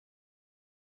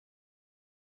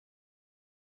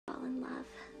fall in love.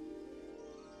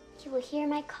 You will hear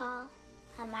my call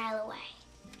a mile away.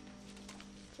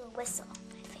 You will whistle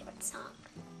my favorite song.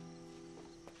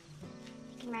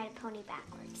 You can ride a pony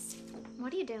backwards.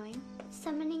 What are you doing?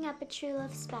 Summoning up a true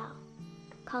love spell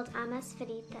called Amas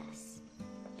Veritas.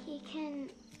 He can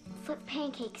flip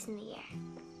pancakes in the air.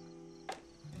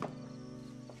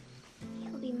 He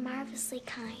will be marvelously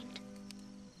kind.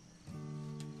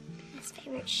 His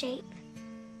favorite shape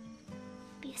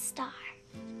will be a star.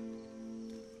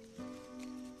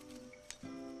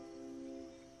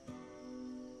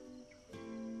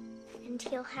 And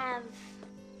he'll have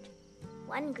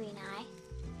one green eye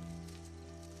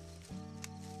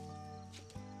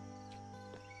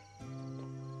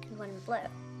and one blue.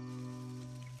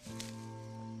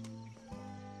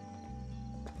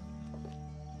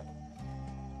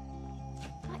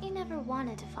 Thought you never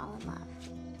wanted to fall in love.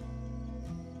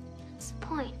 That's the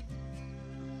point.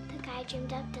 The guy I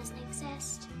dreamed of doesn't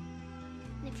exist.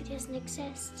 And if he doesn't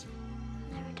exist,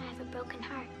 he'll never die of a broken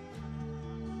heart.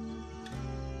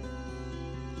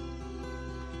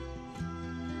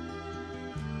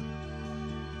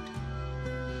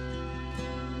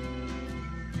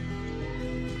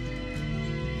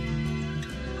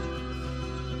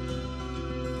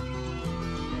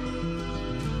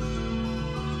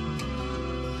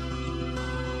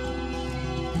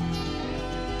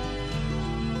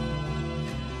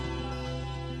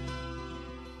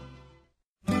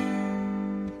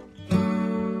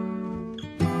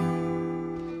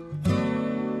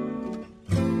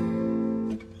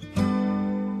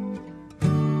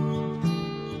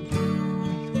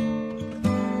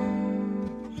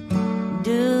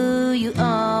 Do you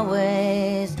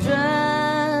always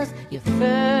trust your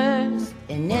first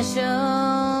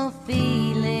initial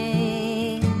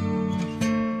feeling?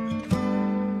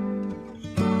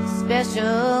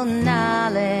 Special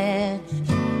knowledge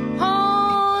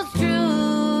holds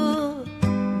true,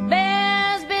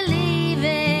 bears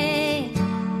believing.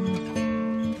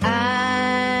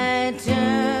 I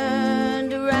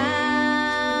turned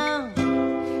around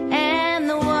and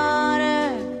the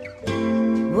water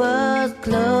was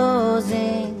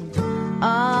closing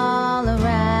all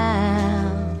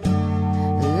around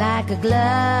like a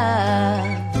glove,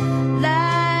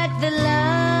 like the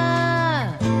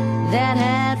love that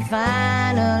had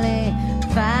finally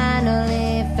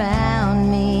found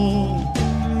me.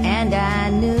 And I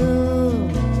knew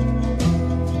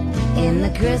in the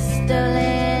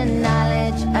crystalline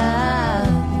knowledge of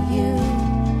you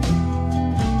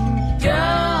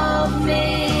drove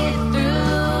me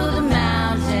through the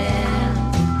mountain,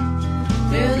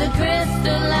 through the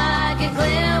crystal like a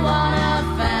clear water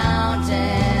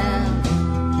fountain.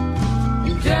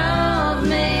 You drove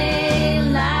me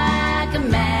like a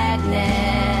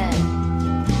magnet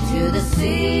to the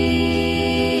sea,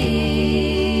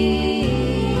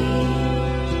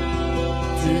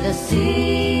 to the sea,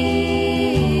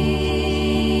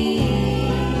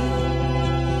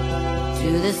 to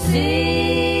the sea,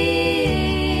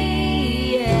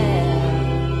 yeah.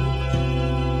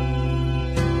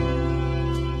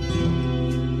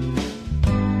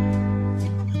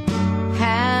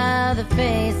 How the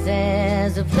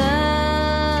faces of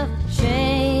love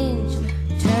change,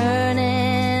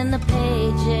 turning the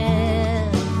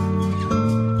pages,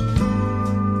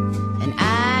 and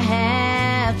I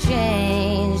have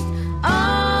changed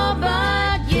all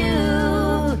but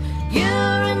you. You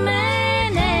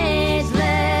remain ageless.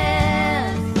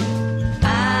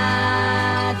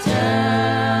 I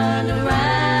turned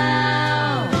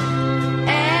around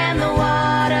and the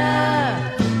water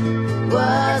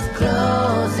was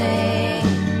closing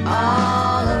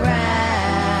all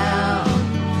around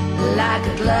like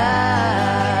a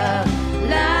glove,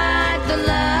 like the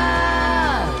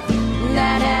love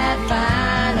that had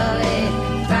finally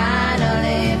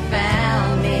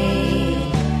found me.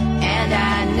 And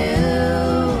I knew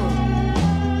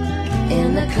in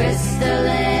the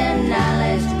crystalline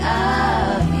knowledge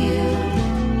of you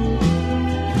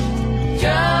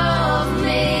drove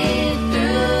me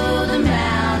through the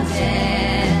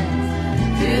mountains,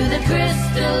 through the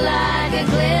crystal like a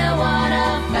clear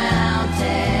water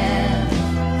fountain.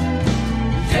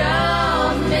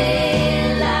 Drove me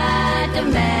like a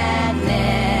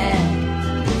magnet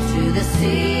to the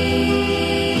sea,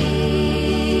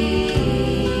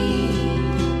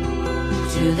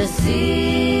 to the sea,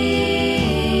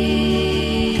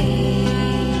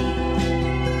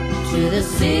 to the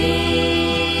sea.